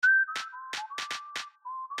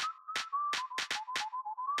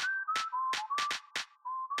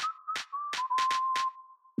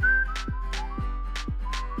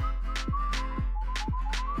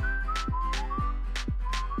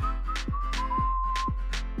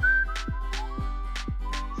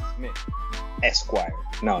Esquire.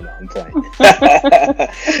 No, I'm playing.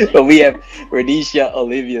 But we have Renisha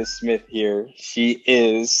Olivia Smith here. She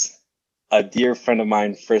is a dear friend of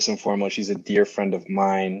mine, first and foremost. She's a dear friend of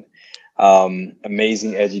mine.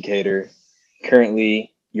 Amazing educator.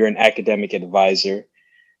 Currently, you're an academic advisor.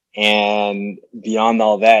 And beyond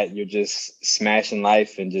all that, you're just smashing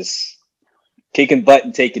life and just kicking butt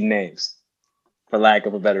and taking names, for lack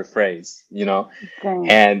of a better phrase, you know? Thanks.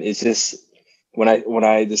 And it's just when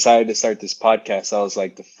I decided to start this podcast, I was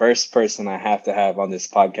like, the first person I have to have on this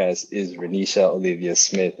podcast is Renisha Olivia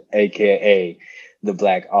Smith, aka the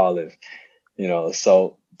Black Olive.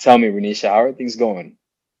 So tell me, Renisha, how are things going?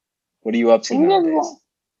 What are you up to Things are nowadays? go-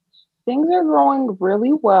 things are going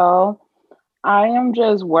really well. I am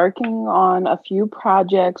just working on a few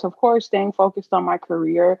projects, of course, staying focused on my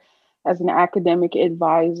career as an academic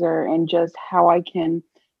advisor and just how I can,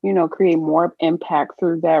 create more impact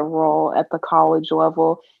through that role at the college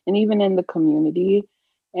level and even in the community.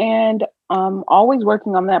 And always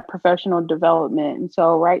working on that professional development. And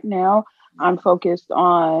so right now, I'm focused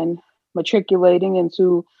on matriculating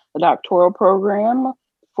into a doctoral program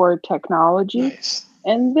for technology. Nice,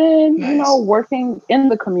 And then, nice. working in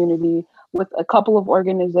the community with a couple of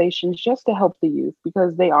organizations just to help the youth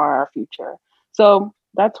because they are our future. So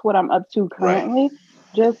that's what I'm up to Right. currently,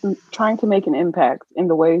 just trying to make an impact in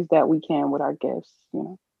the ways that we can with our gifts.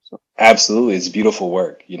 So Absolutely. It's beautiful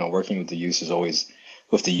work. Working with the youth is always,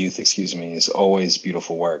 with the youth, excuse me, is always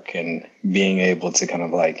beautiful work, and being able to kind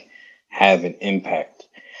of like have an impact.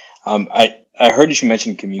 I heard that you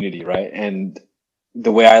mentioned community, right? And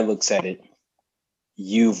the way I looks at it,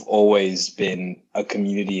 you've always been a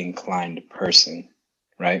community inclined person,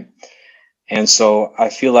 right? And so I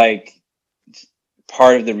feel like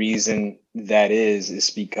part of the reason that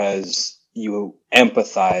is because you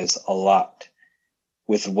empathize a lot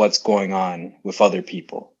with what's going on with other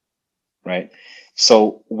people, right?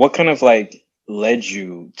 So what kind of like led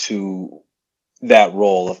you to that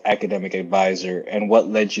role of academic advisor, and what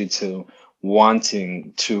led you to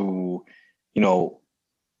wanting to, you know,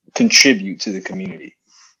 contribute to the community?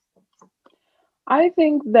 I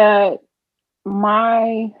think that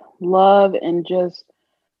my love and just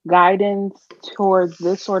guidance towards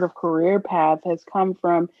this sort of career path has come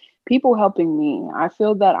from people helping me. I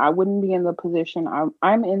feel that I wouldn't be in the position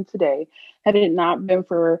I'm in today had it not been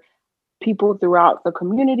for people throughout the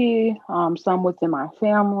community, some within my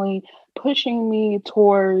family, pushing me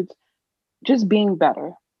towards just being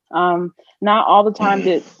better. Not all the time Hmm.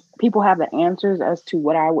 did people have the answers as to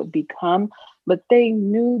what I would become, but they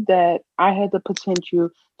knew that I had the potential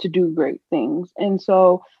to do great things. And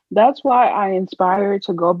so that's why I inspired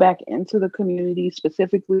to go back into the community,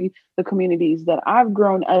 specifically the communities that I've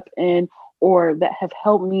grown up in or that have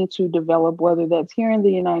helped me to develop, whether that's here in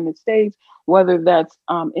the United States, whether that's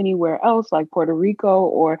anywhere else like Puerto Rico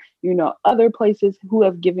or, other places who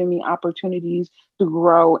have given me opportunities to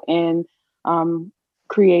grow and um,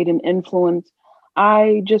 create an influence.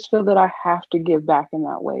 I just feel that I have to give back in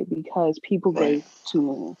that way because people Right. gave to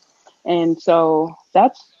me. And so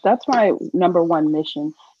that's my number one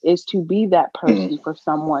mission is to be that Hmm. person for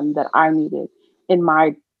someone that I needed in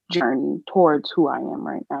my journey towards who I am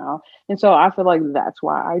right now. And so I feel like that's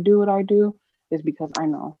why I do what I do is because I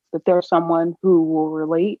know that there's someone who will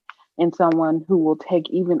relate and someone who will take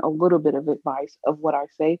even a little bit of advice of what I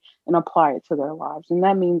say and apply it to their lives. And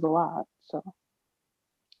that means a lot. So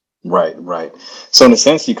Right, right. So in a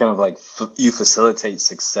sense, you kind of like you facilitate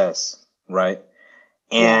success, right?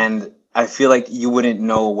 yeah, And I feel like you wouldn't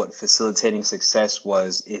know what facilitating success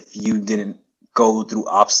was if you didn't go through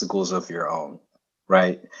obstacles of your own,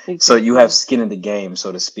 right? So you have exactly. skin in the game,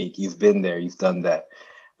 so to speak. You've been there, you've done that.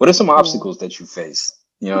 What are some Yeah. obstacles that you face?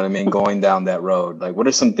 You know what I mean? Going down that road. Like what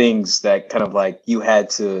are some things that kind of like you had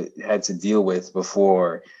to deal with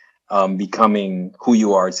before becoming who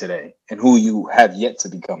you are today and who you have yet to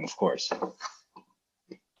become, of course.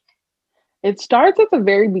 It starts at the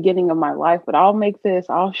very beginning of my life, but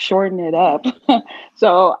I'll shorten it up.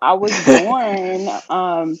 So I was born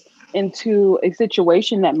into a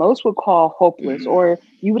situation that most would call hopeless, Mhm. or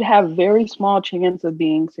you would have very small chance of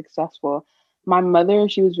being successful. My mother,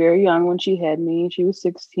 she was very young when she had me. She was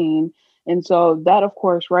 16. And so that, of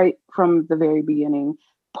course, right from the very beginning,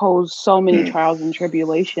 posed so many Hmm. trials and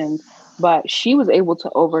tribulations, but she was able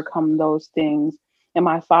to overcome those things. And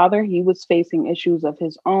my father, he was facing issues of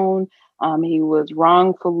his own. He was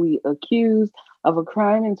wrongfully accused of a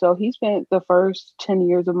crime. And so he spent the first 10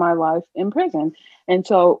 years of my life in prison. And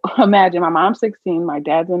so imagine my mom's 16, my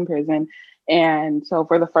dad's in prison. And so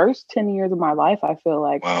for the first 10 years of my life, I feel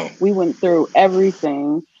like Wow. we went through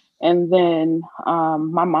everything. And then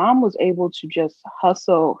my mom was able to just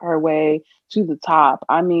hustle her way to the top.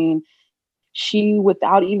 I mean, she,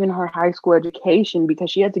 without even her high school education,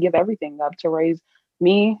 because she had to give everything up to raise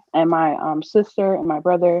me and my sister and my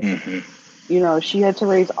brother, Hmm. she had to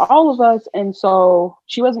raise all of us. And so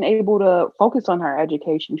she wasn't able to focus on her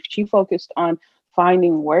education. She focused on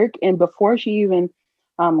finding work. And before she even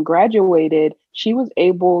graduated, she was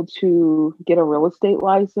able to get a real estate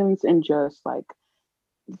license and just like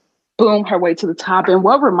boom her way to the top. And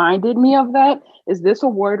what reminded me of that is this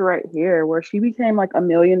award right here, where she became like $1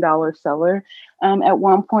 million seller at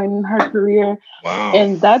one point in her career. Wow.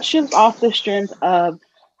 And that's just off the strength of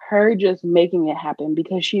her just making it happen,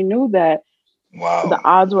 because she knew that the Wow.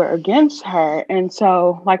 odds were against her. And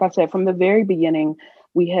so, like I said, from the very beginning,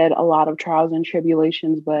 we had a lot of trials and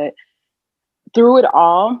tribulations, but through it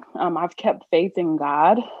all, I've kept faith in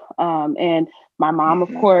God. And my mom, of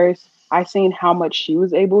Hmm. course, I seen how much she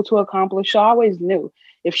was able to accomplish. So I always knew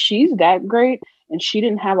if she's that great and she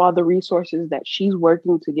didn't have all the resources that she's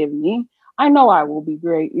working to give me, I know I will be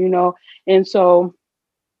great. And so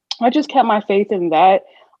I just kept my faith in that.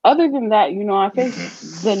 Other than that, I faced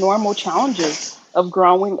Hmm. the normal challenges of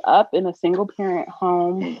growing up in a single parent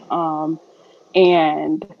home,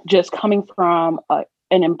 and just coming from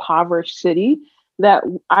an impoverished city that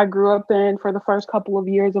I grew up in for the first couple of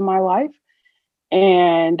years of my life.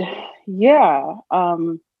 And yeah,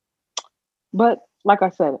 but like I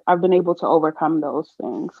said, I've been able to overcome those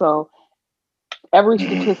things. So every Hmm.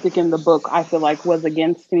 statistic in the book, I feel like, was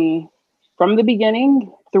against me from the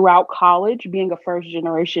beginning throughout college. Being a first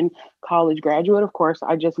generation college graduate, of course,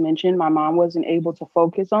 I just mentioned my mom wasn't able to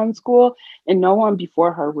focus on school, and no one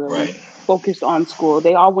before her really Right. focused on school.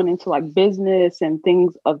 They all went into like business and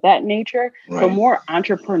things of that nature. So Right. more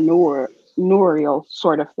entrepreneurial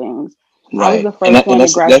sort of things. I was Right. the And first one to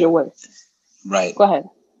that's that. graduate. Right. Go ahead.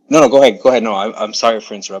 No, no, go ahead. Go ahead. No, I'm sorry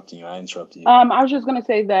for interrupting you. I interrupted you. I was just gonna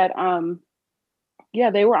say that yeah,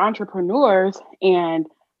 they were entrepreneurs, and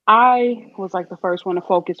I was like the first one to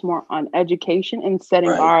focus more on education and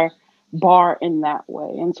setting Right. our bar in that way.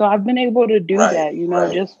 And so I've been able to do Right. that,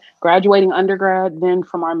 Right. just graduating undergrad, then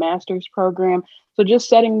from our master's program. So just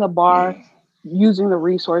setting the bar Hmm. using the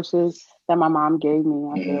resources that my mom gave me,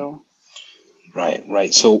 I Hmm. feel. Right.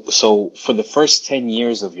 Right. So for the first 10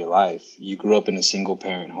 years of your life, you grew up in a single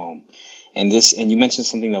parent home. And you mentioned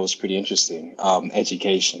something that was pretty interesting,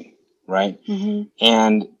 education, right? Hmm.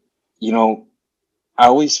 And, you know, I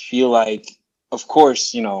always feel like, of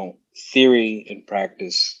course, theory and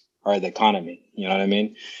practice are the economy. You know what I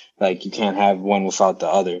mean? Like you can't have one without the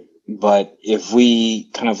other. But if we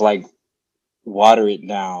kind of like water it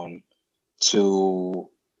down to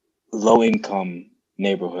low income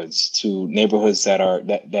neighborhoods, to neighborhoods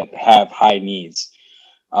that have high needs,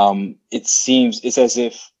 it seems it's as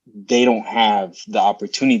if they don't have the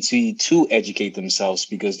opportunity to educate themselves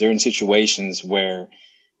because they're in situations where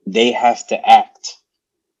they have to act.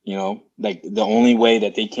 Like the only way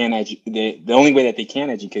that the only way that they can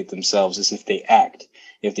educate themselves is if they act,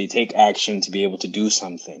 if they take action to be able to do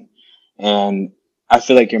something. And I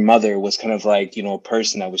feel like your mother was kind of like, a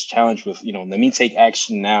person that was challenged with, let me take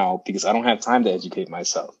action now because I don't have time to educate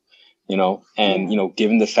myself. And Yeah.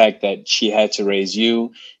 given the fact that she had to raise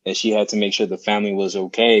you, that she had to make sure the family was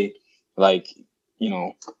okay, like,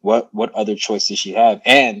 what other choice did she have?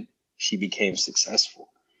 And she became successful,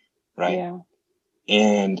 right? Yeah.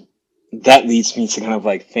 And that leads me to kind of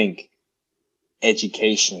like think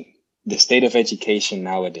education, the state of education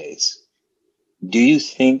nowadays. Do you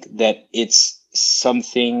think that it's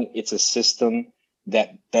a system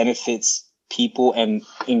that benefits people and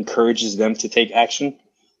encourages them to take action?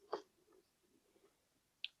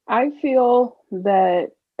 I feel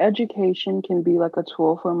that education can be like a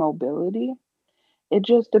tool for mobility. It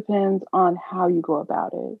just depends on how you go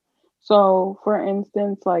about it. So, for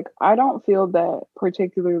instance, like I don't feel that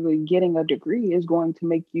particularly getting a degree is going to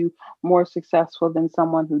make you more successful than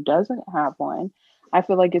someone who doesn't have one. I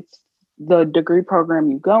feel like it's the degree program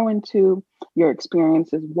you go into, your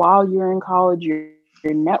experiences while you're in college, your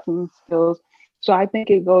networking skills. So I think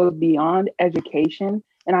it goes beyond education.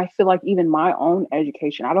 And I feel like even my own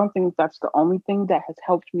education, I don't think that's the only thing that has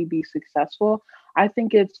helped me be successful. I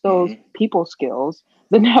think it's those Hmm. people skills,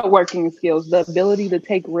 the networking skills, the ability to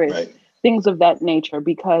take risks, Right. things of that nature,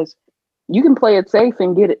 because you can play it safe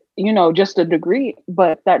and get it, just a degree,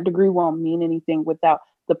 but that degree won't mean anything without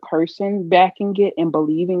the person backing it and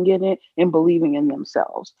believing in it and believing in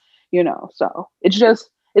themselves. So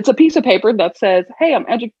it's a piece of paper that says, hey,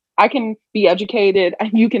 I can be educated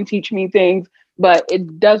and you can teach me things, but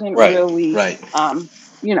it doesn't Right. really Right.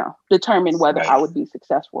 determine whether I Right. would be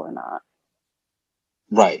successful or not.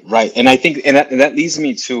 Right, right. And I think, and that leads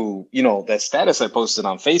me to, that status I posted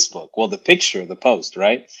on Facebook. Well, the picture, the post,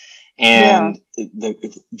 right? Yeah. And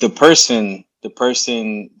the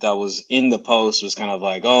person that was in the post was kind of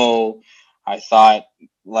like, oh, I thought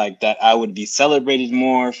like that I would be celebrated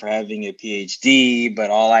more for having a PhD,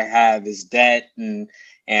 but all I have is debt and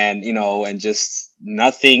just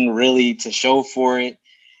nothing really to show for it.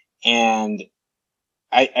 And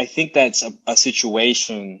I think that's a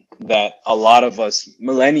situation that a lot of us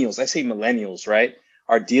millennials, I say millennials, right,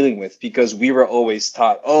 are dealing with because we were always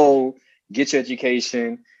taught, oh, get your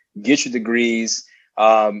education, get your degrees,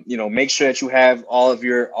 make sure that you have all of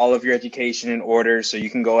your education in order so you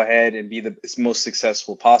can go ahead and be the most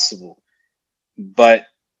successful possible. But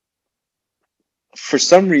for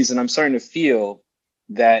some reason, I'm starting to feel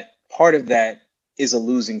that part of that is a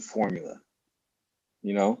losing formula.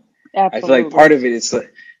 You know, I feel like part Absolutely. of it is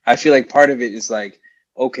like, I feel like part of it is like,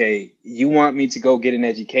 okay, you want me to go get an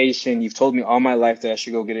education. You've told me all my life that I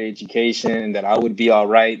should go get an education and that I would be all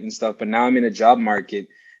right and stuff. But now I'm in a job market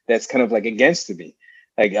that's kind of like against me.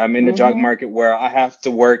 Like I'm in a job Mm-hmm. market where I have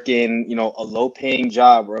to work in, a low paying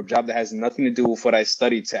job or a job that has nothing to do with what I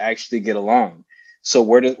studied to actually get along. So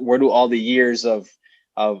where do all the years of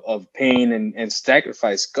pain and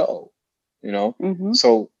sacrifice go? You know? Mm-hmm.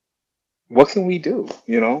 So what can we do?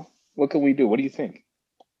 What can we do? What do you think?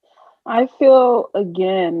 I feel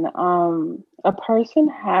again, a person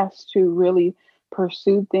has to really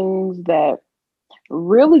pursue things that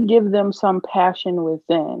really give them some passion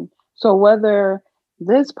within. So whether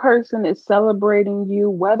this person is celebrating you,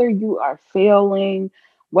 whether you are failing,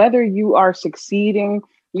 whether you are succeeding,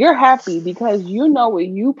 you're happy because you know what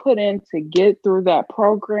you put in to get through that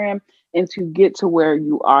program and to get to where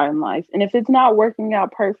you are in life. And if it's not working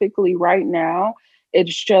out perfectly right now,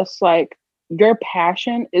 it's just like your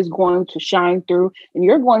passion is going to shine through and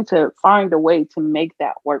you're going to find a way to make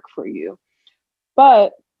that work for you.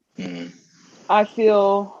 But Mm, I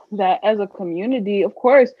feel that as a community, of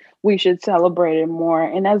course, we should celebrate it more.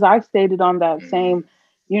 And as I stated on that mm, same,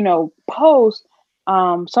 post,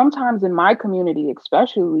 sometimes in my community,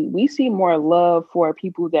 especially, we see more love for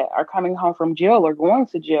people that are coming home from jail or going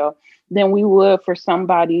to jail than we would for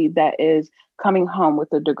somebody that is coming home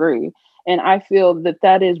with a degree. And I feel that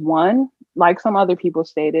that is one, like some other people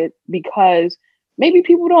stated, because maybe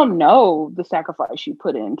people don't know the sacrifice you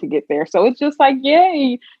put in to get there. So it's just like,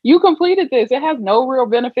 yay, you completed this. It has no real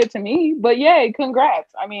benefit to me, but yay,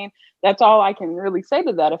 congrats. I mean, that's all I can really say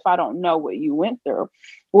to that if I don't know what you went through.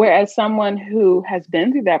 Whereas someone who has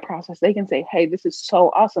been through that process, they can say, hey, this is so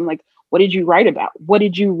awesome. Like, what did you write about? What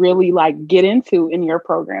did you really like get into in your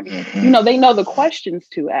programming? mhm. They know the questions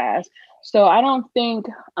to ask. So I don't think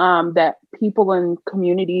that people in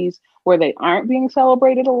communities where they aren't being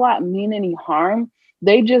celebrated a lot mean any harm.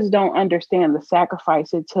 They just don't understand the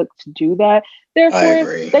sacrifice it took to do that. I Therefore,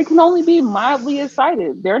 agree. they can only be mildly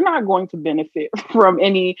excited. They're not going to benefit from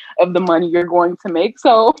any of the money you're going to make.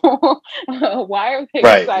 So why are they Right,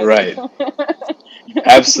 excited? right.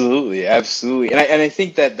 Absolutely, absolutely. And I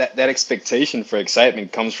think that expectation for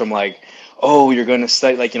excitement comes from like, oh, you're going to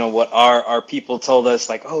study, like, what our people told us,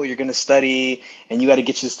 like, oh, you're going to study and you got to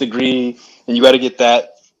get this degree and you got to get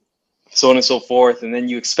that, so on and so forth. And then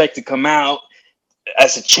you expect to come out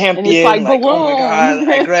as a And it's champion, like like, oh my God, balloon.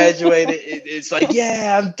 I graduated. It's like,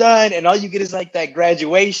 yeah, I'm done. And all you get is like that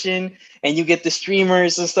graduation, and you get the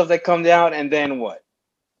streamers and stuff that come down, and then what?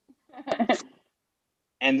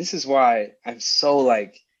 And this is why I'm so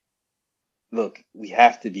like, look, we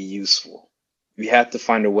have to be useful. We have to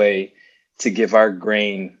find a way to give our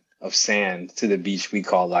grain of sand to the beach we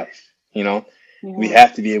call life. We Yeah.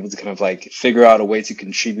 have to be able to kind of like figure out a way to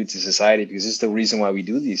contribute to society because it's the reason why we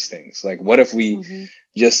do these things. Like, what if we Hmm.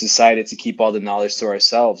 just decided to keep all the knowledge to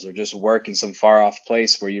ourselves or just work in some far off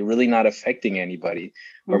place where you're really not affecting anybody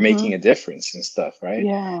or Hmm. making a difference and stuff, right?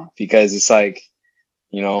 Yeah. Because it's like,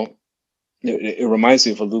 you know, it reminds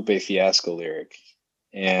me of a Lupe Fiasco lyric,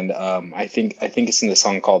 and I think it's in the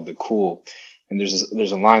song called "The Cool," and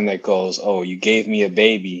there's a line that goes, "Oh, you gave me a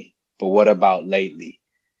baby, but what about lately?"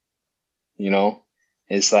 You know,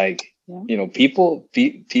 it's like, Yeah. people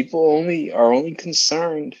only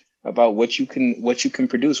concerned about what you can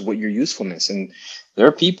produce, what your usefulness, and there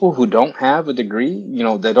are people who don't have a degree,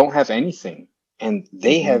 that don't have anything, and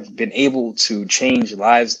they Hmm. have been able to change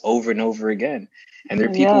lives over and over again. And there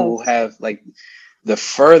are people who Yes. have like the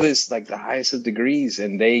furthest, like the highest of degrees,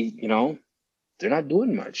 and they're not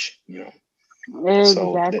doing much.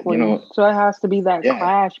 So that, Exactly. So it has to be that yeah.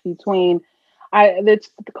 clash between it's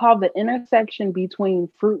called the intersection between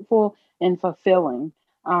fruitful and fulfilling.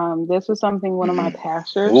 This was something one of my Hmm.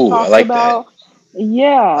 pastors Ooh, I talked like that. about.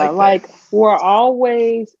 Yeah, Like that. like we're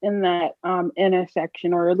always in that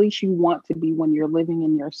intersection, or at least you want to be when you're living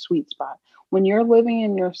in your sweet spot. When you're living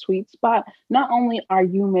in your sweet spot, not only are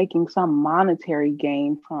you making some monetary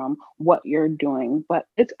gain from what you're doing, but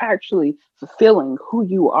it's actually fulfilling who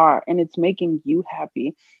you are and it's making you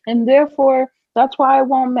happy. And therefore, that's why it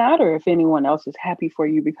won't matter if anyone else is happy for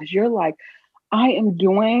you because you're like, I am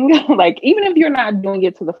doing like even if you're not doing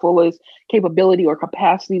it to the fullest capability or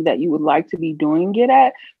capacity that you would like to be doing it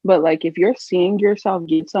at, but like if you're seeing yourself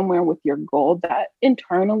get somewhere with your goal, that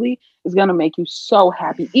internally is going to make you so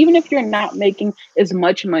happy even if you're not making as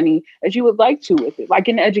much money as you would like to with it. Like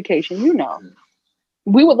in education,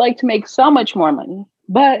 we would like to make so much more money.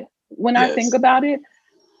 But when I think Yes. about it,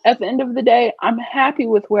 at the end of the day, I'm happy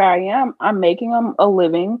with where I am. I'm making a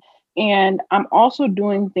living and I'm also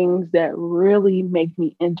doing things that really make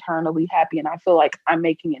me internally happy. And I feel like I'm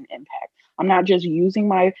making an impact. I'm not just using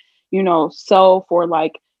my, self or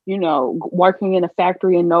like, working in a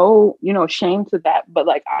factory and no, shame to that. But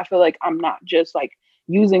like, I feel like I'm not just like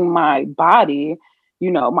using my body,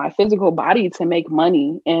 my physical body to make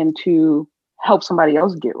money and to help somebody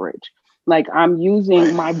else get rich. Like I'm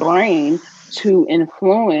using Right. my brain to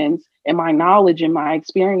influence and my knowledge and my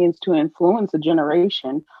experience to influence a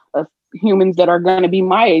generation of humans that are going to be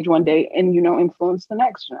my age one day and influence the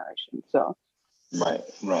next generation. So Right.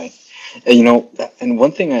 Right. And and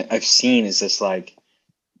one thing I've seen is this like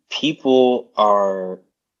people are,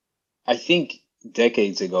 I think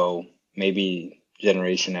decades ago, maybe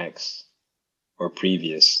Generation X or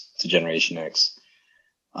previous to Generation X,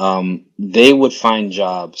 they would find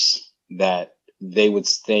jobs that they would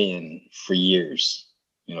stay in for years,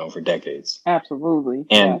 for decades. absolutely,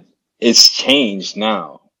 yes. And it's changed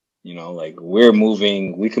now. Like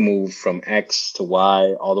we can move from X to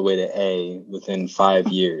Y all the way to A within 5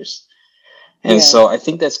 years. And Yes. so I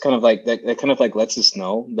think that's kind of like that kind of like lets us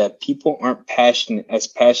know that people aren't passionate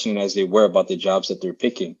as they were about the jobs that they're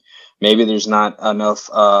picking. Maybe there's not enough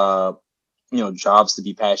jobs to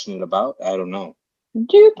be passionate about. I don't know.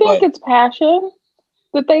 Do you think But it's passion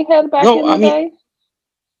that they had back no, in I the mean, day?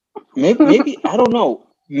 maybe I don't know.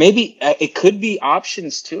 Maybe it could be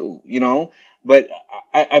options too, But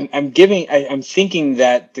I'm thinking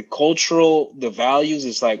that the values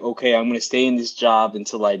is like, okay, I'm gonna stay in this job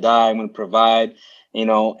until I die. I'm gonna provide,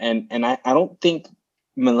 and I don't think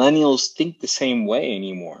millennials think the same way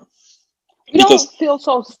anymore We because, don't feel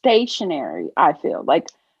so stationary. I feel like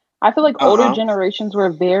older uh-huh, generations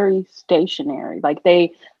were very stationary. Like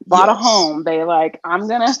they bought a yes, home. They like, I'm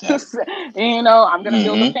gonna, that, I'm gonna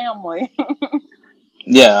build a hmm family.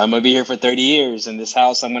 yeah, I'm gonna be here for 30 years in this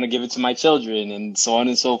house. I'm gonna give it to my children, and so on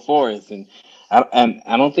and so forth. And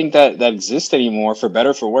I don't think that exists anymore, for better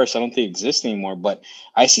or for worse. I don't think it exists anymore. But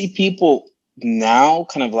I see people now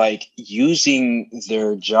kind of like using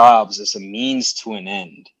their jobs as a means to an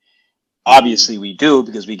end. Mhm. Obviously, we do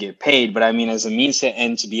because we get paid, but I mean, as a means to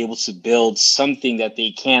end to be able to build something that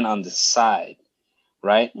they can on the side,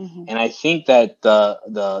 right? Mhm. And I think that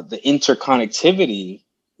the interconnectivity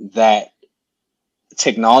that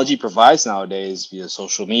technology provides nowadays via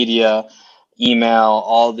social media, email,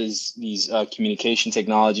 all these communication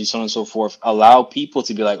technologies, so on and so forth, allow people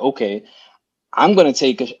to be like, okay, I'm going to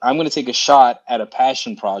take a shot at a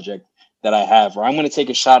passion project that I have, or I'm going to take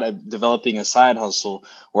a shot at developing a side hustle,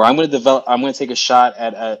 or I'm going to take a shot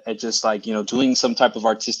at just like, doing some type of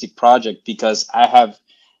artistic project because I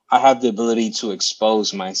have the ability to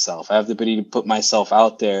expose myself. I have the ability to put myself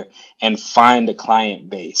out there and find a client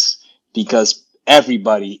base because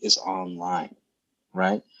everybody is online,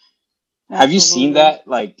 right? Have you seen Absolutely. that?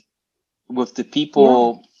 Like with the Yeah.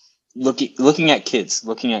 people looking at kids,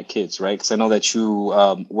 right? Because I know that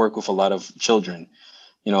you work with a lot of children,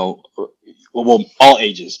 well, all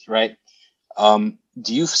ages, right?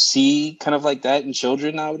 Do you see kind of like that in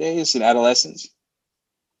children nowadays, in adolescents?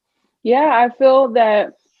 Yeah, I feel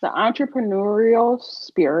that the entrepreneurial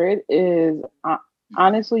spirit is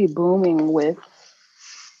honestly booming with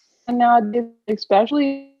nowadays,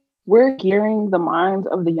 especially we're gearing the minds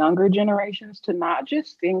of the younger generations to not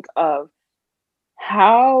just think of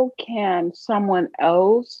how can someone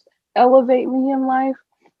else elevate me in life,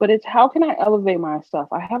 but it's how can I elevate myself?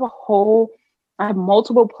 I have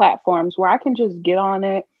multiple platforms where I can just get on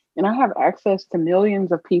it and I have access to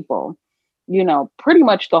millions of people, pretty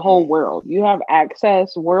much the whole Mm, world. You have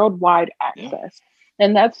access, worldwide yeah, access.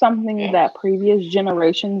 And that's something yeah. that previous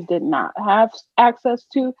generations did not have access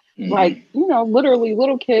to. Like, Hmm. literally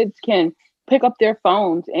little kids can pick up their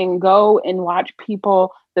phones and go and watch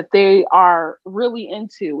people that they are really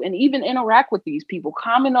into and even interact with these people,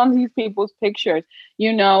 comment on these people's pictures,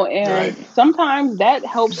 and Right. sometimes that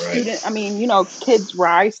helps Right. kids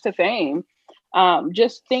rise to fame.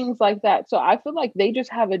 Just things like that. So I feel like they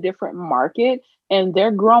just have a different market and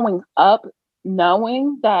they're growing up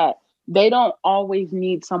knowing that they don't always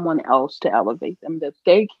need someone else to elevate them, that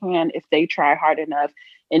they can, if they try hard enough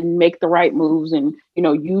and make the right moves and,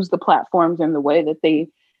 use the platforms in the way that they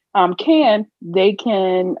they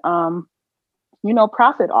can,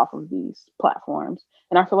 profit off of these platforms.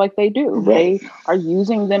 And I feel like they do. Right. They are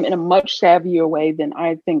using them in a much savvier way than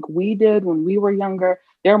I think we did when we were younger.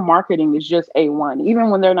 Their marketing is just A1, even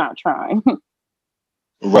when they're not trying.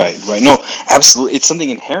 Right. Right. No, absolutely. It's something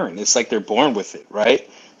inherent. It's like they're born with it, right?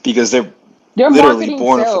 Because they're Their literally marketing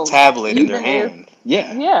born with a sells, tablet in their even if, hand.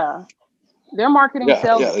 Yeah. yeah, their marketing Yeah.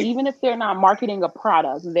 sells, Yeah. Like, even if they're not marketing a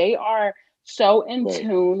product. They are so in right.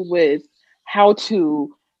 tune with how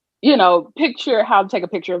to, picture, how to take a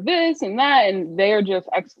picture of this and that, and they're just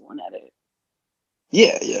excellent at it.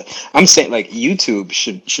 Yeah. Yeah. I'm saying like YouTube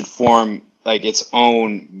should form like its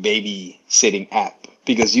own babysitting app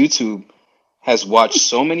because YouTube has watched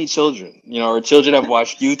so many children, or children have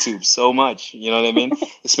watched YouTube so much, you know what I mean?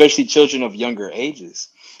 Especially children of younger ages.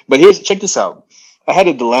 But check this out. I had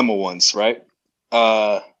a dilemma once, right?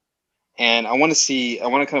 Uh, and I want to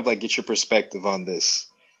kind of like get your perspective on this.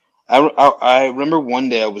 I remember one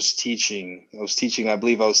day I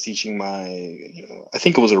believe I was teaching I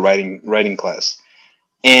think it was a writing class.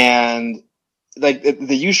 And like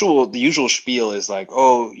the usual spiel is like,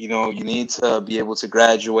 oh, you need to be able to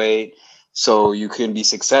graduate so you can be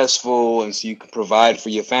successful and so you can provide for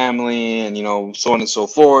your family and so on and so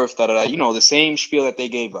forth, da, da, da, the same spiel that they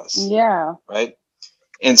gave us, Yeah. right?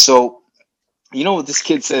 And so what this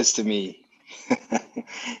kid says to me?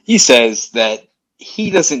 He says that he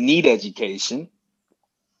doesn't need education.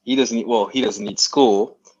 He doesn't need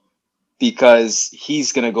school because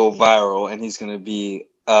he's going to go viral and he's going to be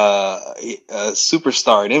a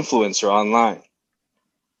superstar and influencer online.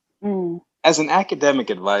 Mm, As an academic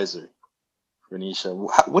advisor, Renisha,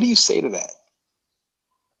 what do you say to that?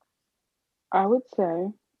 I would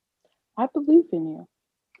say, I believe in you.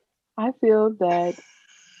 I feel that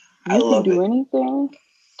I you can love do it. anything.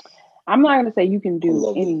 I'm not going to say you can I do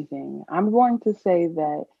love it. anything. I'm going to say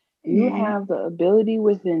that you Hmm. have the ability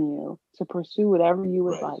within you to pursue whatever you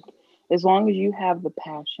would Right. like, as long as you have the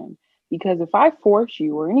passion. Because if I force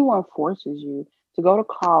you or anyone forces you to go to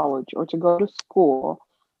college or to go to school,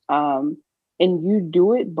 um, and you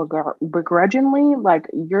do it begrudgingly, like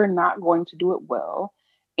you're not going to do it well,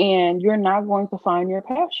 and you're not going to find your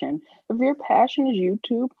passion. If your passion is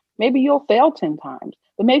YouTube, maybe you'll fail 10 times,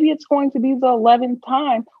 but maybe it's going to be the 11th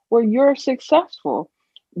time where you're successful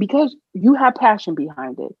because you have passion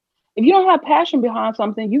behind it. If you don't have passion behind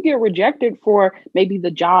something, you get rejected for maybe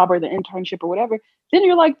the job or the internship or whatever, then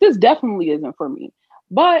you're like, this definitely isn't for me.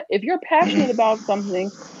 But if you're passionate Hmm. about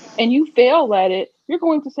something and you fail at it, you're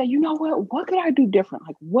going to say, you know what could I do different?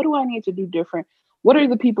 Like, what do I need to do different? What are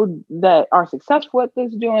the people that are successful at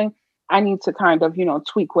this doing? I need to kind of,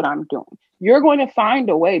 tweak what I'm doing. You're going to find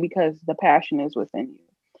a way because the passion is within you.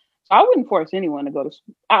 I wouldn't force anyone to go to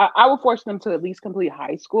school. I would force them to at least complete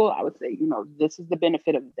high school. I would say, this is the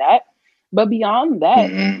benefit of that. But beyond that,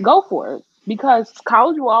 Hmm. go for it because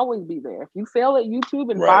college will always be there. If you fail at YouTube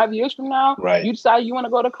in Right. 5 years from now, Right. you decide you want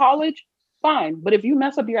to go to college, fine. But if you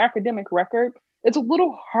mess up your academic record, it's a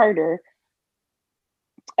little harder,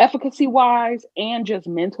 efficacy wise and just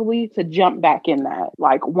mentally, to jump back in that,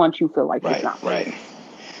 like once you feel like it's Right. not for you. Right.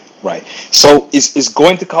 Right. So is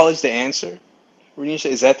going to college the answer, Renisha?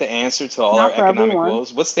 Is that the answer to all our Not for economic everyone.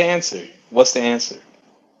 woes? What's the answer? What's the answer?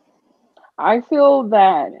 I feel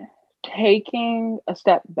that taking a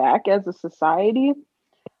step back as a society,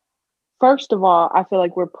 first of all, I feel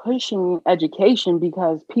like we're pushing education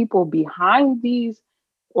because people behind these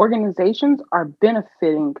organizations are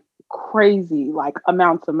benefiting crazy like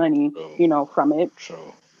amounts of money, True. from it.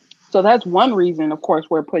 True. So that's one reason, of course,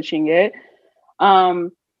 we're pushing it.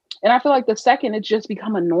 Um, and I feel like the second, it's just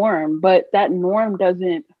become a norm, but that norm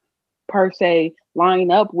doesn't per se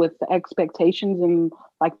line up with the expectations and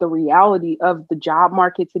like the reality of the job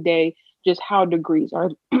market today, just how degrees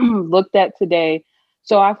are looked at today.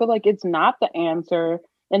 So I feel like it's not the answer.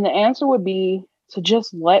 And the answer would be to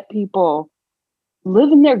just let people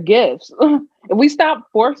live in their gifts. If we stop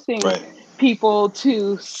forcing Right. people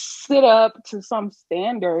to sit up to some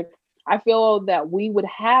standard, I feel that we would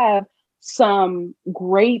have some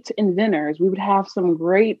great inventors. We would have some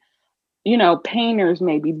great painters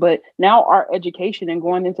maybe, but now art education and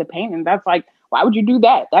going into painting, that's like Why would you do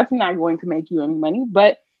that? That's not going to make you any money.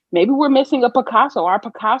 But maybe we're missing a Picasso. Our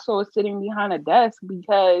Picasso is sitting behind a desk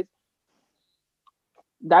because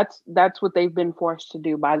that's what they've been forced to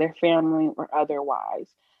do by their family or otherwise.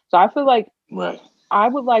 So I feel like Right. I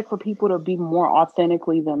would like for people to be more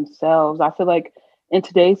authentically themselves. I feel like in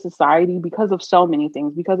today's society, because of so many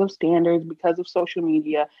things, because of standards, because of social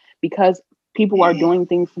media, because people are Mhm. doing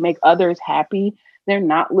things to make others happy, they're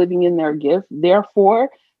not living in their gift. Therefore,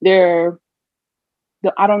 they're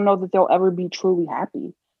I don't know that they'll ever be truly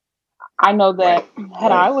happy. I know Right. that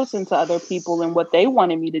had Right. I listened to other people and what they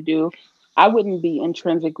wanted me to do, I wouldn't be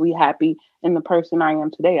intrinsically happy in the person I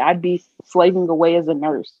am today. I'd be slaving away as a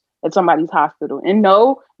nurse at somebody's hospital. And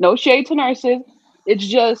no, no shade to nurses. It's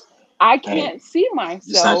just I Hey, can't see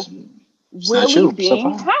it's not. myself It's not really you. It's a being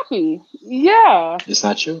problem. happy. Yeah. It's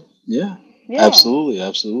not you. Yeah. Yeah. Absolutely.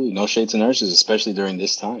 Absolutely. No shade to nurses, especially during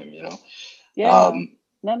this time. Yeah. Um.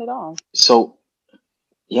 None at all. So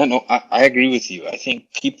yeah. No, I agree with you. I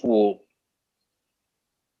think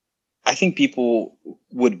people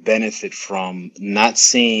would benefit from not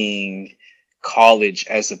seeing college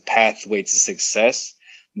as a pathway to success,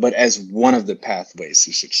 but as one of the pathways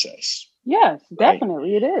to success. Yes, Right.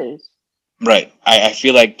 definitely it is. Right. I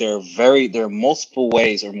feel like there are multiple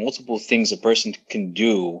ways or multiple things a person can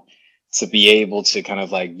do to be able to kind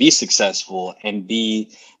of like be successful and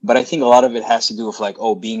be, but I think a lot of it has to do with like,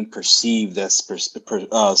 oh, being perceived as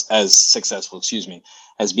successful, excuse me,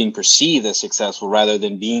 as being perceived as successful rather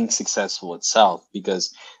than being successful itself.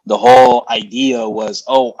 Because the whole idea was,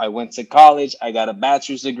 oh, I went to college, I got a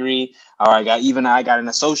bachelor's degree, or I got an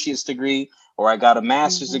associate's degree, or I got a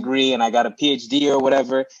master's Hmm. degree and I got a PhD or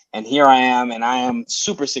whatever, and here I am, and I am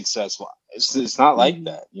super successful. It's not like Hmm.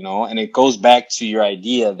 that, and it goes back to your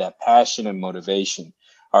idea that passion and motivation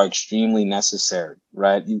are extremely necessary,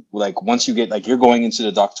 right? Like once you get, like, you're going into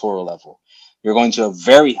the doctoral level, you're going to a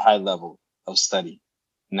very high level of study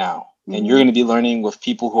now, and you're Hmm. going to be learning with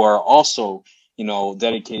people who are also,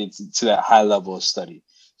 dedicated to that high level of study.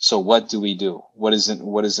 So what do we do? What is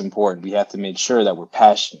important? We have to make sure that we're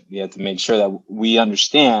passionate. We have to make sure that we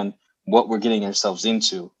understand what we're getting ourselves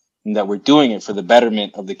into, and that we're doing it for the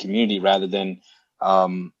betterment of the community rather than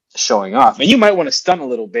showing off. And you might want to stunt a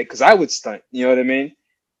little bit, because I would stunt. You know what I mean?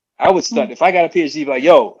 I would stunt if I got a PhD. Be like,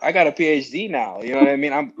 yo, I got a PhD now. You know what I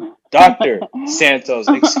mean? I'm Doctor Santos.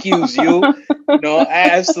 Excuse you.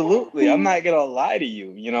 Absolutely. I'm not gonna lie to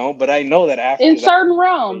you. But I know that In after that certain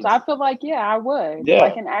realms, I phase, feel like, yeah, I would. Like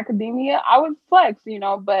yeah, in academia, I would flex,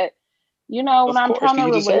 but when of I'm course, trying but to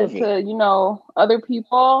you deserve relate it. to, other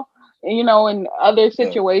people, in other Yeah.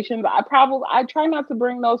 situations, I try not to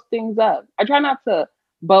bring those things up. I try not to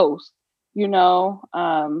boast,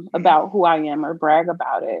 Mm. about who I am or brag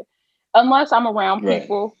about it. Unless I'm around Right.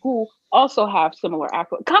 people who also have similar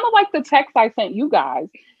accolades. Kind of like the text I sent you guys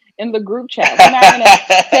in the group chat. We're not gonna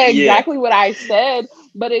say Yeah. exactly what I said,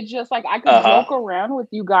 but it's just like I could Uh huh. joke around with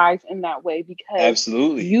you guys in that way because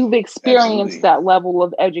Absolutely. you've experienced Absolutely. that level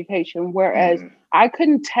of education. Whereas Mm. I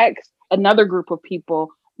couldn't text another group of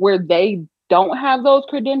people where they don't have those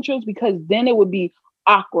credentials because then it would be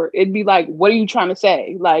awkward. It'd be like, what are you trying to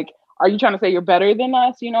say? Like, are you trying to say you're better than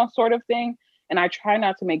us, sort of thing? And I try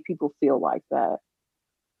not to make people feel like that.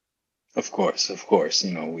 Of course. Of course.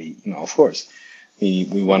 Of course,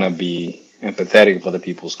 we want to Yeah. be empathetic of other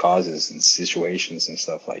people's causes and situations and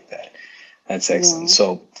stuff like that. That's excellent. Yeah.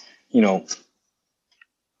 So, you know,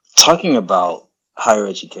 talking about higher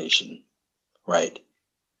education, right?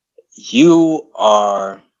 You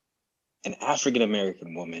are an African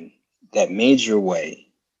American woman that made your way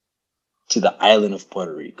to the island of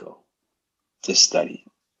Puerto Rico to study.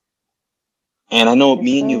 And I know Yes,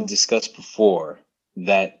 me and you have sir. discussed before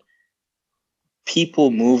that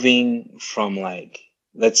people moving from, like,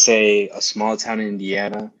 let's say, a small town in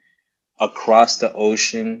Indiana across the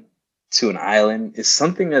ocean to an island is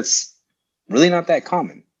something that's really not that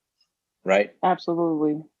common, right?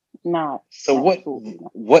 Absolutely not. So Absolutely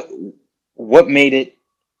not. what made it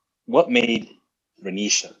what made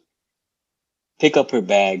Renisha pick up her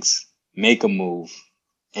bags, make a move,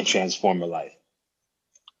 and transform her life?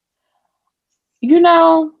 You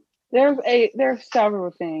know, there's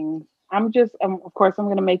several things. Of course I'm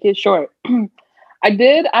gonna make it short. I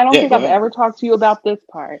don't Yeah, think go I've ahead. ever talked to you about this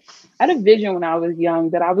part. I had a vision when I was young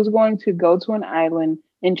that I was going to go to an island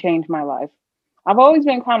and change my life. I've always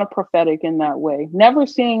been kind of prophetic in that way, never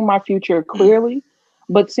seeing my future Mm, clearly,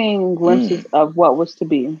 but seeing glimpses mm, of what was to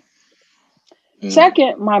be. mm.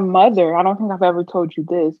 Second, my mother, I don't think I've ever told you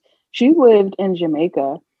this. She lived in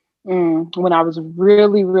Jamaica when I was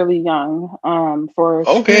really, really young, for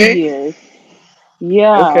two Okay. years.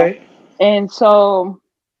 Yeah. Okay. And so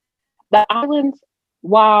The islands,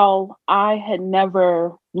 while I had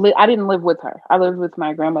never I didn't live with her. I lived with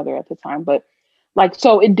my grandmother at the time, but like,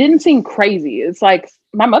 so it didn't seem crazy. It's like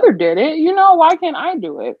my mother did it, why can't I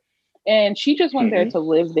do it? And she just went there Hmm. to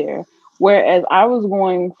live there. Whereas I was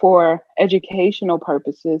going for educational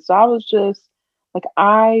purposes. So I was just like,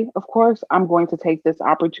 of course, I'm going to take this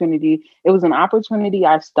opportunity. It was an opportunity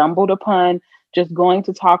I stumbled upon, just going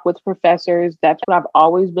to talk with professors. That's what I've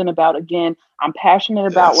always been about. Again, I'm passionate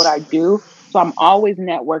about what I Yes. do. So I'm always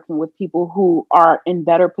networking with people who are in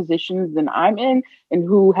better positions than I'm in and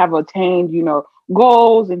who have attained,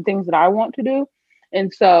 goals and things that I want to do.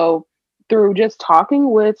 And so through just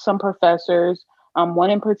talking with some professors, one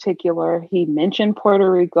in particular, he mentioned Puerto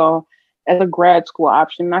Rico as a grad school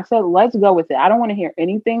option. And I said, let's go with it. I don't want to hear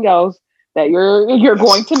anything else that you're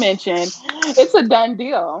going to Yes. mention. It's a done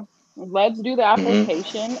deal. Let's do the Hmm.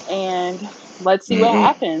 application and let's see what Hmm.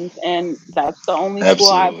 happens. And that's the only school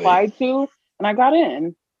I Absolutely. applied to, and I got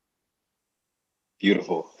in.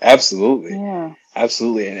 Beautiful. Absolutely. Yeah.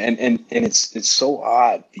 Absolutely. And it's so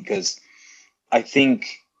odd because I think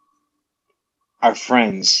our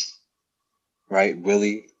friends, right,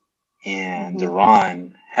 Willie and Hmm.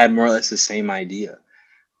 Duran, had more or less the same idea,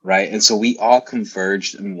 right? And so we all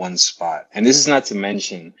converged in one spot. And this is not to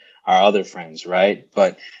mention our other friends, right?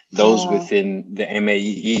 But those Yeah. within the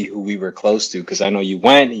MAEE who we were close to, because I know you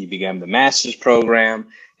went and you began the master's program,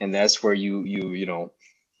 and that's where you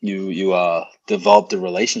developed a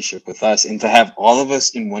relationship with us. And to have all of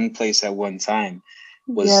us in one place at one time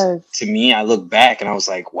was, Yes. to me, I look back and I was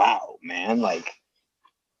like, wow, man, like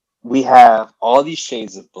we have all these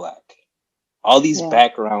shades of black, all these Yeah.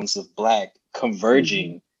 backgrounds of black Hmm.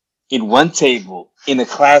 converging in one table in a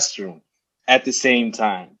classroom at the same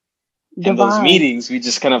time. And those Divine. meetings, we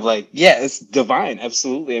just kind of like, yeah, it's divine,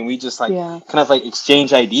 absolutely. And we just like Yeah. kind of like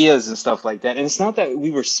exchange ideas and stuff like that. And it's not that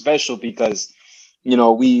we were special because, we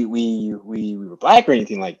were black or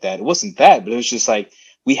anything like that. It wasn't that, but it was just like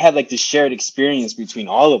we had like this shared experience between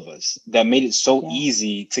all of us that made it so Yeah.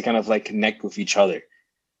 easy to kind of like connect with each other.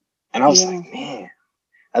 And I was Yeah. like, man,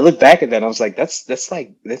 I look back at that and I was like,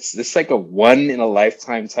 that's like a one in a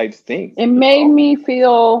lifetime type thing, It made bro. me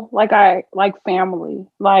feel like I like family.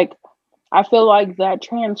 Like I feel like that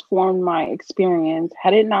transformed my experience.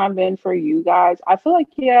 Had it not been for you guys, I feel like,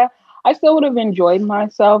 yeah, I still would have enjoyed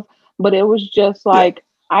myself, but it was just Yeah. like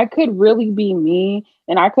I could really be me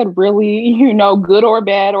and I could really, good or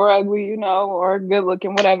bad or ugly, or good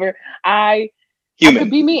looking, whatever. I could Human.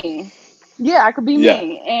 be me. Yeah, I could be Yeah.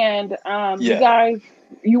 me. And you Yeah. guys,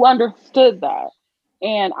 you understood that.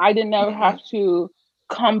 And I didn't ever Hmm. have to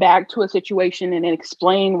come back to a situation and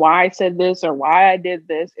explain why I said this or why I did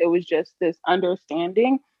this. It was just this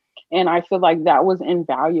understanding. And I feel like that was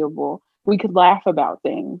invaluable. We could laugh about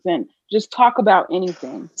things and just talk about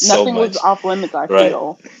anything. So Nothing was much. off limits, I Right.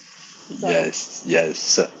 feel. So, Yes.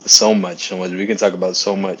 Yes. So much. So much. We can talk about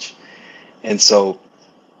so much. And so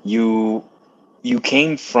you you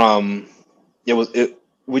came from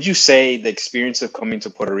would you say the experience of coming to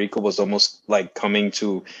Puerto Rico was almost like coming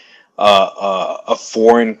to a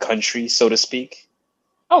foreign country, so to speak?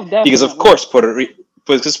 oh, Because of definitely. course Puerto Rico,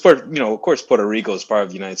 because of course Puerto Rico is part of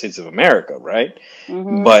the United States of America, right?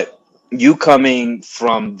 Hmm. But you coming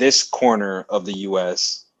from this corner of the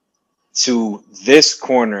U.S. to this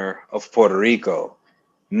corner of Puerto Rico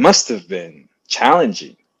must have been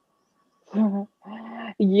challenging.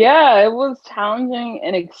 Yeah, it was challenging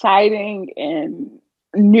and exciting and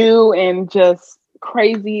new and just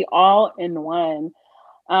crazy all in one.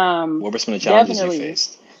 Um, What were some of the challenges you Definitely.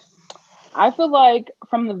 faced? I feel like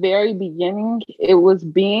from the very beginning, it was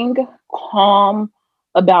being calm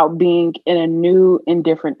about being in a new and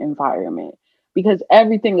different environment because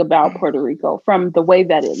everything about Mm, Puerto Rico, from the way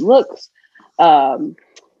that it looks, um,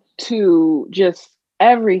 to just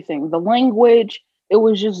everything, the language, it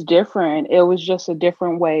was just different. It was just a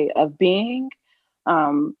different way of being.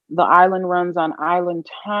 The island runs on island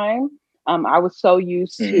time. I was so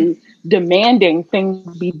used mm, to demanding things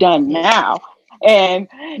be done yes. now. And,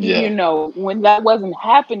 Yeah. when that wasn't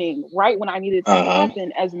happening right when I needed to Uh-huh.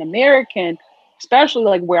 happen as an American, especially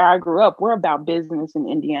like where I grew up, we're about business in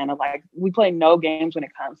Indiana. Like we play no games when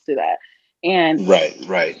it comes to that. And Right,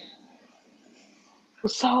 right.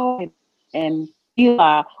 so, and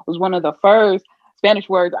Tila was one of the first Spanish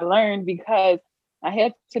words I learned because I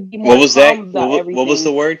had to be What more was calm that? about What was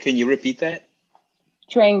the everything. word? Can you repeat that?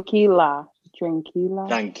 Tranquila.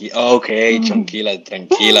 Tranquila. Okay, tranquila,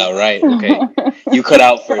 tranquila. Right. Okay. You cut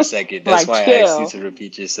out for a second. That's Like why I asked you chill. to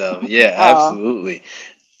repeat yourself. Yeah, Oh, absolutely.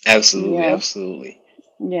 Absolutely, yeah. absolutely.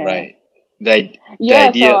 Yeah. Right. The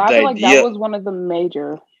Yeah. So the I feel like that idea, was one of the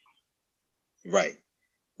major. right.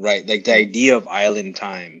 right? Like the idea of island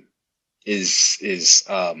time is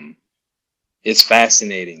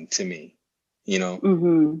fascinating to me, you know,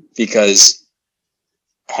 Mm-hmm. because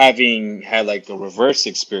having had like the reverse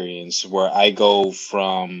experience where I go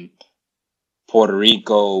from Puerto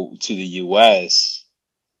Rico to the US,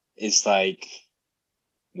 it's like,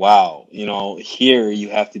 wow, you know, here you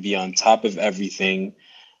have to be on top of everything.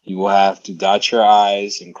 You will have to dot your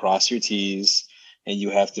I's and cross your T's, and you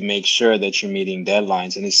have to make sure that you're meeting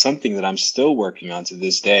deadlines. And it's something that I'm still working on to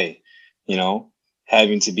this day, you know,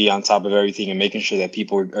 having to be on top of everything and making sure that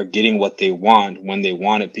people are getting what they want when they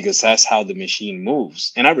want it, because that's how the machine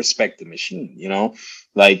moves. And I respect the machine, you know,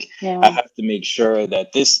 like I Yeah. have to make sure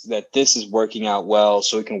that this is working out well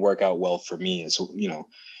so it can work out well for me. And so, you know,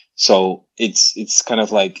 so it's kind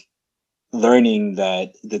of like learning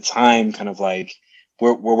that the time kind of like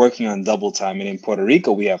we're working on double time, and in Puerto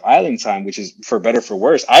Rico we have island time, which is for better for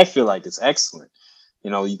worse. I feel like it's excellent. You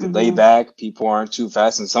know, you could lay Mm-hmm. back, people aren't too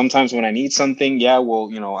fast, and sometimes when I need something, yeah, well,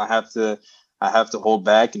 you know, I have to hold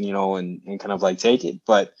back and you know and kind of like take it.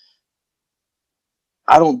 But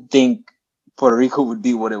I don't think Puerto Rico would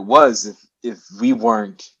be what it was if we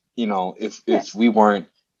weren't, you know, Yeah. if we weren't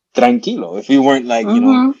tranquilo, if we weren't like, you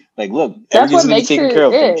know, Mm-hmm. like look, That's everything's what gonna be makes taken care it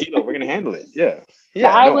of. it. Tranquilo, we're gonna handle it. Yeah. The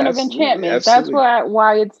Yeah, no, island of absolutely, enchantment. That's absolutely.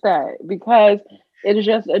 why it's that, because it is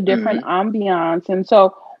just a different Hmm. ambiance. And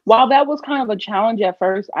so while that was kind of a challenge at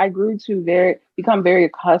first, I grew to become very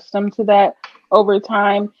accustomed to that over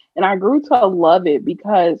time. And I grew to love it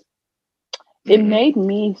because it Hmm. made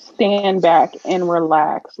me stand back and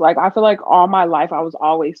relax. Like I feel like all my life I was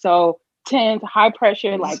always so tense, high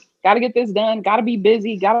pressure, like gotta get this done, gotta be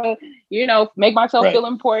busy, gotta, make myself Right, feel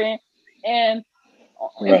important. And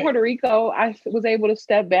in right. Puerto Rico, I was able to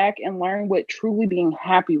step back and learn what truly being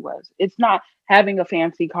happy was. It's not having a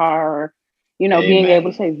fancy car or, being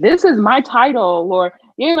able to Amen. say, this is my title or,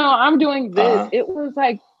 I'm doing this. Uh-huh. It was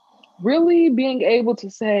like really being able to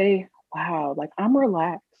say, wow, like I'm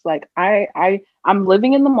relaxed. Like I'm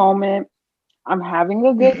living in the moment. I'm having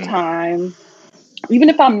a good Hmm. time. Even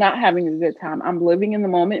if I'm not having a good time, I'm living in the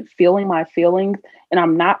moment, feeling my feelings, and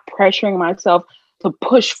I'm not pressuring myself to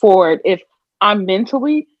push forward if I'm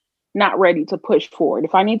mentally not ready to push forward.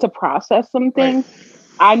 If I need to process some Right, things,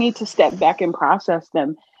 I need to step back and process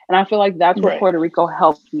them. And I feel like that's what right, Puerto Rico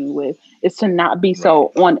helped me with, is to not be right.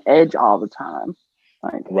 so on edge all the time.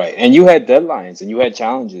 Like, Right. And you had deadlines and you had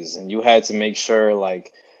challenges and you had to make sure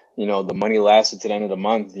like, you know, the money lasted to the end of the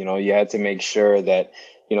month. You know, you had to make sure that,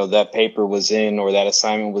 you know, that paper was in or that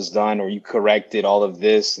assignment was done or you corrected all of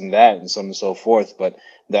this and that and so on and so forth. But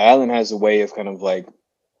the island has a way of kind of like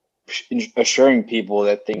assuring people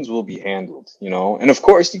that things will be handled, you know. And of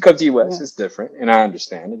course, you come to the US, yeah, it's different. And I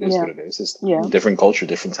understand it is what yeah, it is. It's yeah, different culture,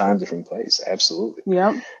 different time, different place. Absolutely.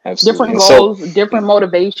 yeah. Absolutely. Different And so, goals, different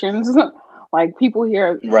motivations. Like people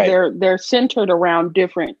here, right, they're centered around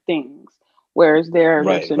different things, whereas they're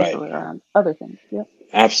right, centered right. around other things. Yep.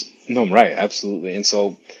 No, right, absolutely. And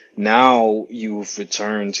so now you've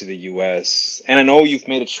returned to the US, and I know you've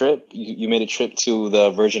made a trip. You made a trip to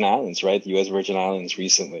the Virgin Islands, right? The US Virgin Islands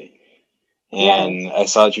recently. Yes. And I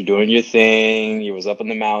saw that you're doing your thing. You was up in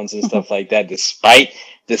the mountains and stuff like that, despite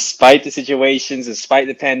the situations, despite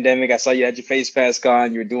the pandemic. I saw you had your face mask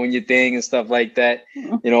on, you were doing your thing and stuff like that.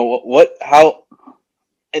 You know, how,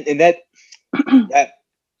 and that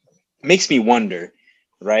makes me wonder,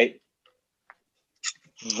 right?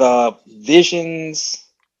 The visions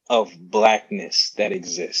of blackness that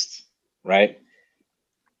exist, right?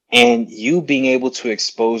 And you being able to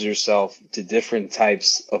expose yourself to different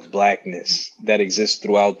types of blackness that exist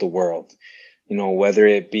throughout the world, you know, whether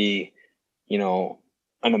it be, you know,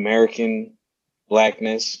 an American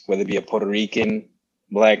blackness, whether it be a Puerto Rican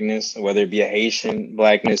blackness, whether it be a Haitian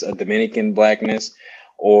blackness, a Dominican blackness,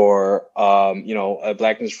 or, you know, a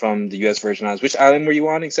blackness from the U.S. Virgin Islands. Which island were you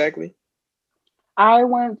on exactly? I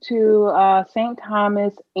went to St.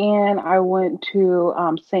 Thomas and I went to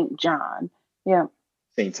St. John. Yeah.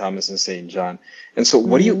 St. Thomas and St. John. And so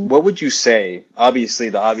Hmm. what would you say? Obviously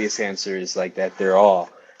the obvious answer is like that they're all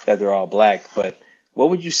black, but what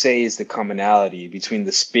would you say is the commonality between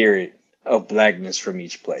the spirit of blackness from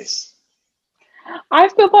each place? I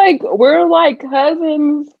feel like we're like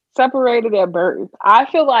cousins separated at birth. I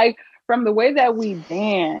feel like from the way that we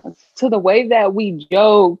dance to the way that we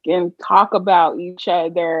joke and talk about each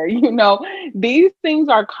other, these things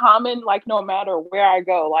are common, like no matter where I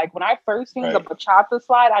go. Like when I first seen the Right. bachata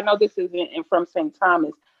slide, I know this isn't from St.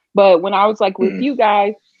 Thomas, but when I was like with Mhm. you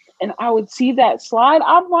guys and I would see that slide,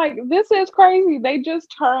 I'm like, this is crazy. They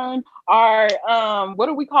just turned our what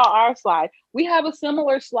do we call our slide? We have a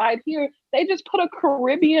similar slide here. they just put a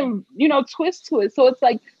Caribbean, twist to it. So it's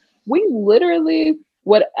like we literally,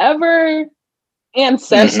 whatever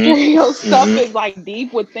ancestral Mm-hmm. stuff is Mm-hmm. like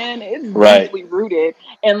deep within, it's Right. deeply rooted.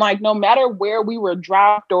 And like no matter where we were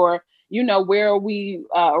dropped or where we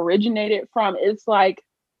originated from, it's like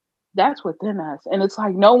that's within us. And it's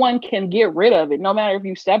like no one can get rid of it. No matter if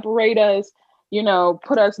you separate us,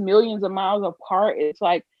 put us millions of miles apart, it's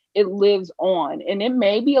like it lives on. And it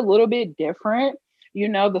may be a little bit different.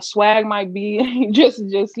 The swag might be just,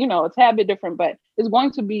 a tad bit different, but it's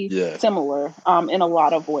going to be Yeah. similar in a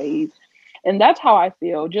lot of ways. And that's how I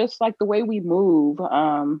feel. Just like the way we move,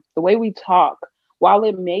 the way we talk, while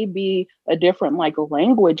it may be a different like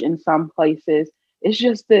language in some places, it's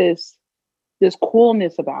just this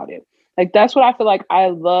coolness about it. Like that's what I feel like I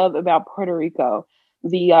love about Puerto Rico.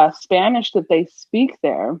 The Spanish that they speak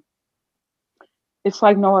there, it's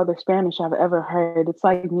like no other Spanish I've ever heard. It's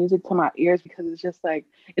like music to my ears because it's just like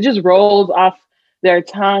it just rolls off their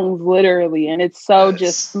tongues literally, and it's so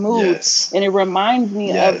just Yes. smooth. Yes. And it reminds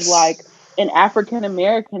me of Yes. like an African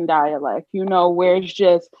American dialect, where it's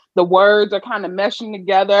just the words are kind of meshing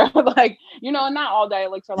together. Like, not all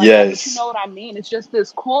dialects are like that, but you Yes. know what I mean? It's just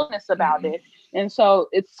this coolness about Mm-hmm. it. And so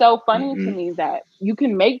it's so funny to Mm-hmm. me that you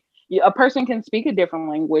can make a person can speak a different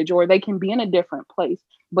language or they can be in a different place,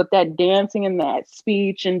 but that dancing and that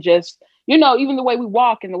speech and just even the way we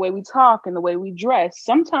walk and the way we talk and the way we dress,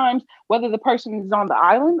 sometimes whether the person is on the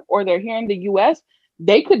island or they're here in the US,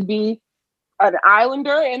 they could be an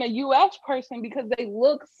islander and a US person because they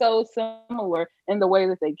look so similar in the way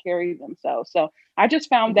that they carry themselves. So I just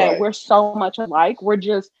found that Right. we're so much alike, we're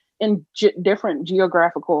just in different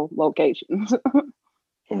geographical locations.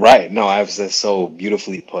 Right. No, I was that's so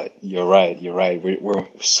beautifully put. You're right. You're right. We're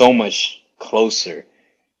so much closer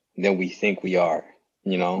than we think we are,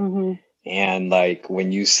 you know? Hmm. And like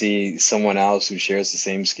when you see someone else who shares the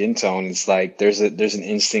same skin tone, it's like there's an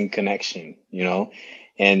instant connection, you know?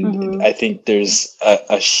 And Hmm. I think there's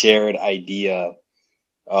a shared idea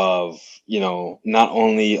of, not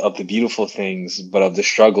only of the beautiful things, but of the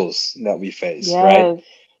struggles that we face, right? Yes,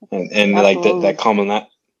 And like absolutely.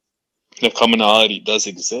 that commonality does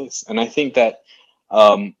exist. And I think that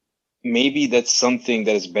um, maybe that's something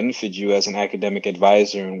that has benefited you as an academic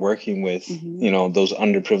advisor and working with, Hmm. those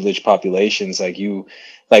underprivileged populations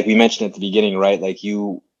like we mentioned at the beginning, right? Like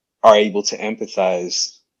you are able to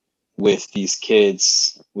empathize with these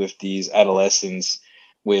kids, with these adolescents,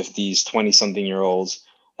 with these 20 something year olds.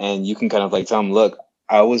 And you can kind of like tell them, look,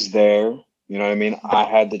 I was there, you know what I mean? I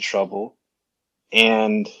had the trouble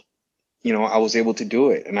and I was able to do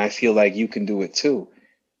it. And I feel like you can do it too.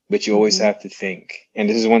 But you always Hmm. have to think. And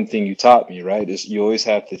this is one thing you taught me, right? Is you always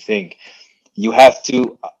have to think. You have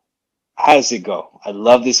to, how does it go? I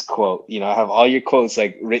love this quote. I have all your quotes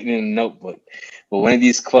like written in a notebook. But one of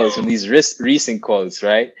these quotes, one of these recent quotes,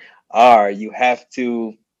 right, are you have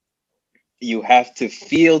to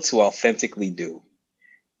feel to authentically do,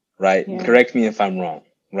 right? Yeah. Correct me if I'm wrong,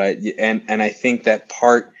 right? And I think that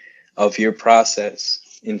part of your process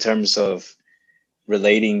in terms of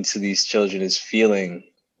relating to these children is feeling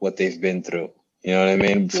what they've been through. You know what I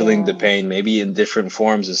mean? Feeling the Yeah, pain, maybe in different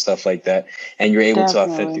forms and stuff like that. And you're able to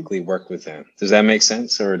definitely. authentically work with them. Does that make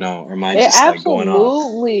sense or no? Or am I It just like going off?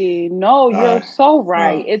 absolutely. No, you're Uh, so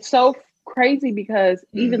right. uh, It's so crazy because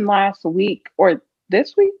mm, even last week or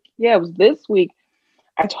this week, yeah, it was this week,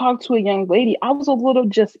 I talked to a young lady. I was a little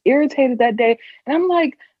just irritated that day. And I'm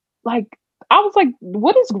like, I was like,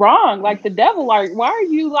 what is wrong? Like the devil, like, why are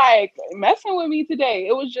you like messing with me today?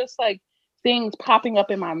 It was just like things popping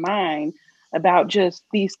up in my mind about just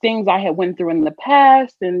these things I had went through in the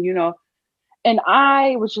past and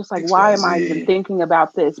I was just like, why am I even XYZ. thinking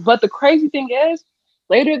about this? But the crazy thing is,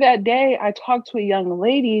 later that day, I talked to a young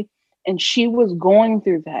lady and she was going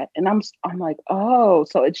through that. And I'm like, oh,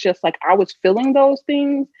 so it's just like I was feeling those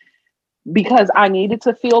things because I needed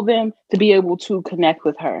to feel them to be able to connect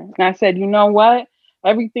with her. And I said, you know what?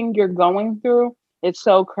 Everything you're going through, it's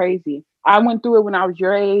so crazy. I went through it when I was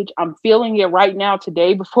your age. I'm feeling it right now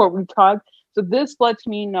today before we talk. So this lets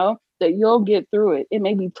me know that you'll get through it. It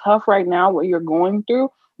may be tough right now what you're going through,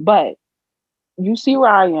 but you see where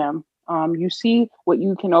I am. You see what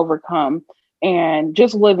you can overcome and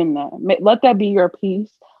just live in that. Let that be your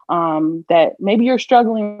peace. That maybe you're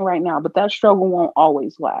struggling right now, but that struggle won't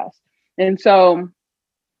always last. And so,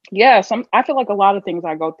 yeah, I feel like a lot of things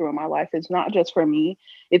I go through in my life, it's not just for me,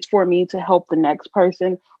 it's for me to help the next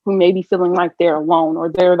person who may be feeling like they're alone or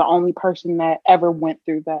they're the only person that ever went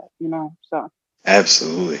through that. So,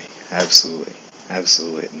 Absolutely. Absolutely.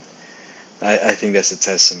 Absolutely. I think that's a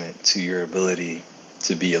testament to your ability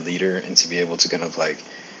to be a leader and to be able to kind of like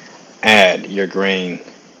add your grain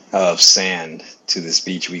of sand to this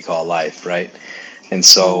beach we call life, right? And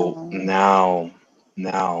so Yeah.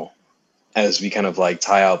 now, as we kind of like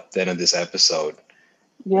tie up the end of this episode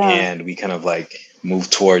Yeah. and we kind of like move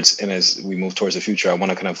towards, and as we move towards the future, I want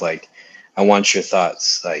to kind of like, I want your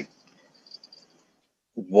thoughts. Like,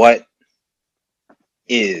 what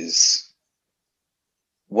is,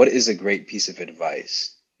 what is a great piece of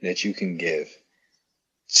advice that you can give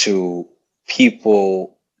to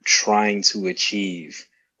people trying to achieve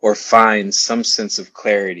or find some sense of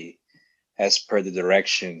clarity as per the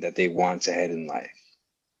direction that they want to head in life?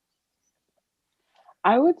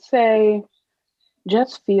 I would say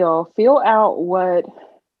just feel out what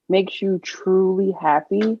makes you truly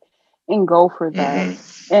happy and go for that.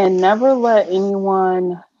 Hmm. And never let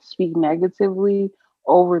anyone speak negatively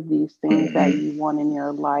over these things that Hmm. you want in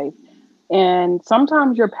your life. And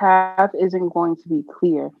sometimes your path isn't going to be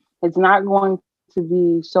clear. It's not going to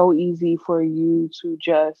be so easy for you to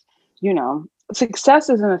just, success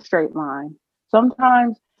isn't a straight line.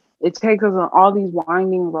 Sometimes it takes us on all these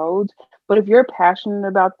winding roads. But if you're passionate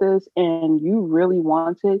about this and you really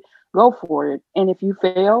want it, go for it. And if you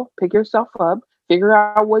fail, pick yourself up, figure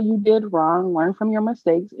out what you did wrong, learn from your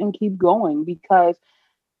mistakes, and keep going because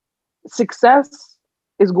success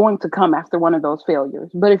is going to come after one of those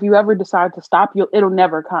failures. But if you ever decide to stop, it'll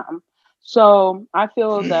never come. So I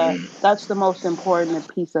feel that Hmm. that's the most important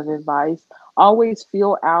piece of advice. Always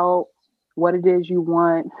feel out what it is you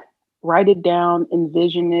want, write it down,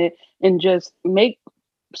 envision it, and just make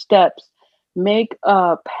steps. Make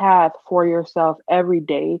a path for yourself every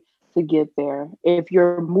day to get there. If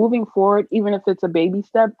you're moving forward, even if it's a baby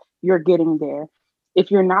step, you're getting there.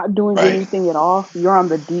 If you're not doing Right. anything at all, you're on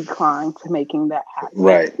the decline to making that happen.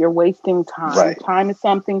 Right. You're wasting time. Right. Time is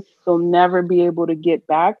something you'll never be able to get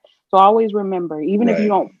back. So always remember, even if you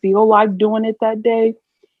Right. don't feel like doing it that day,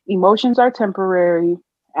 emotions are temporary,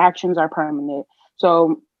 actions are permanent.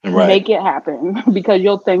 So Right. make it happen because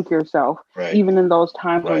you'll thank yourself Right. even in those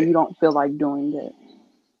times when Right. you don't feel like doing it.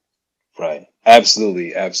 Right.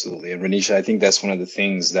 Absolutely. Absolutely. And Renisha, I think that's one of the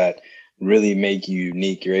things that really make you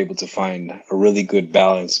unique. You're able to find a really good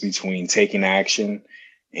balance between taking action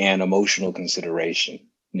and emotional consideration.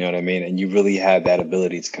 You know what I mean? And you really have that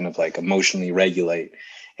ability to kind of like emotionally regulate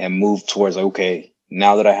and move towards, okay,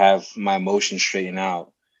 now that I have my emotions straightened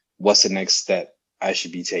out, what's the next step I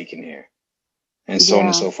should be taking here? And so on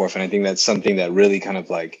and Yeah. so forth. And I think that's something that really kind of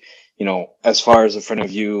like, as far as a friend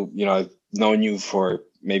of you, I've known you for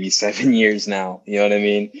maybe 7 years now, you know what I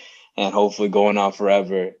mean? And hopefully going on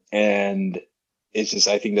forever. And it's just,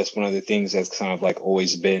 I think that's one of the things that's kind of like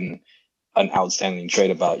always been an outstanding trait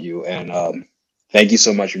about you. And thank you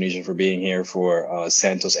so much, Renisha, for being here for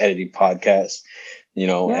Santos Editing Podcast,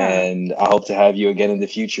 Yeah. and I hope to have you again in the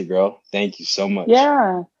future, girl. Thank you so much.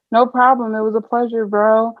 Yeah. No problem. It was a pleasure,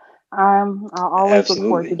 bro. I'll always look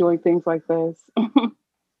forward to Absolutely. doing things like this.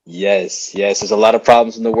 Yes, yes. There's a lot of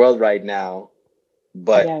problems in the world right now,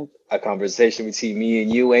 but Yes. a conversation between me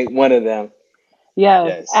and you ain't one of them. Yes.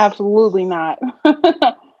 Yes, Absolutely not.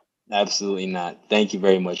 absolutely not. Thank you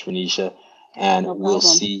very much, Renisha. And No we'll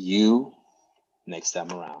problem. see you next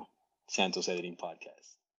time around. Santos Editing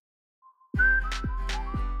Podcast.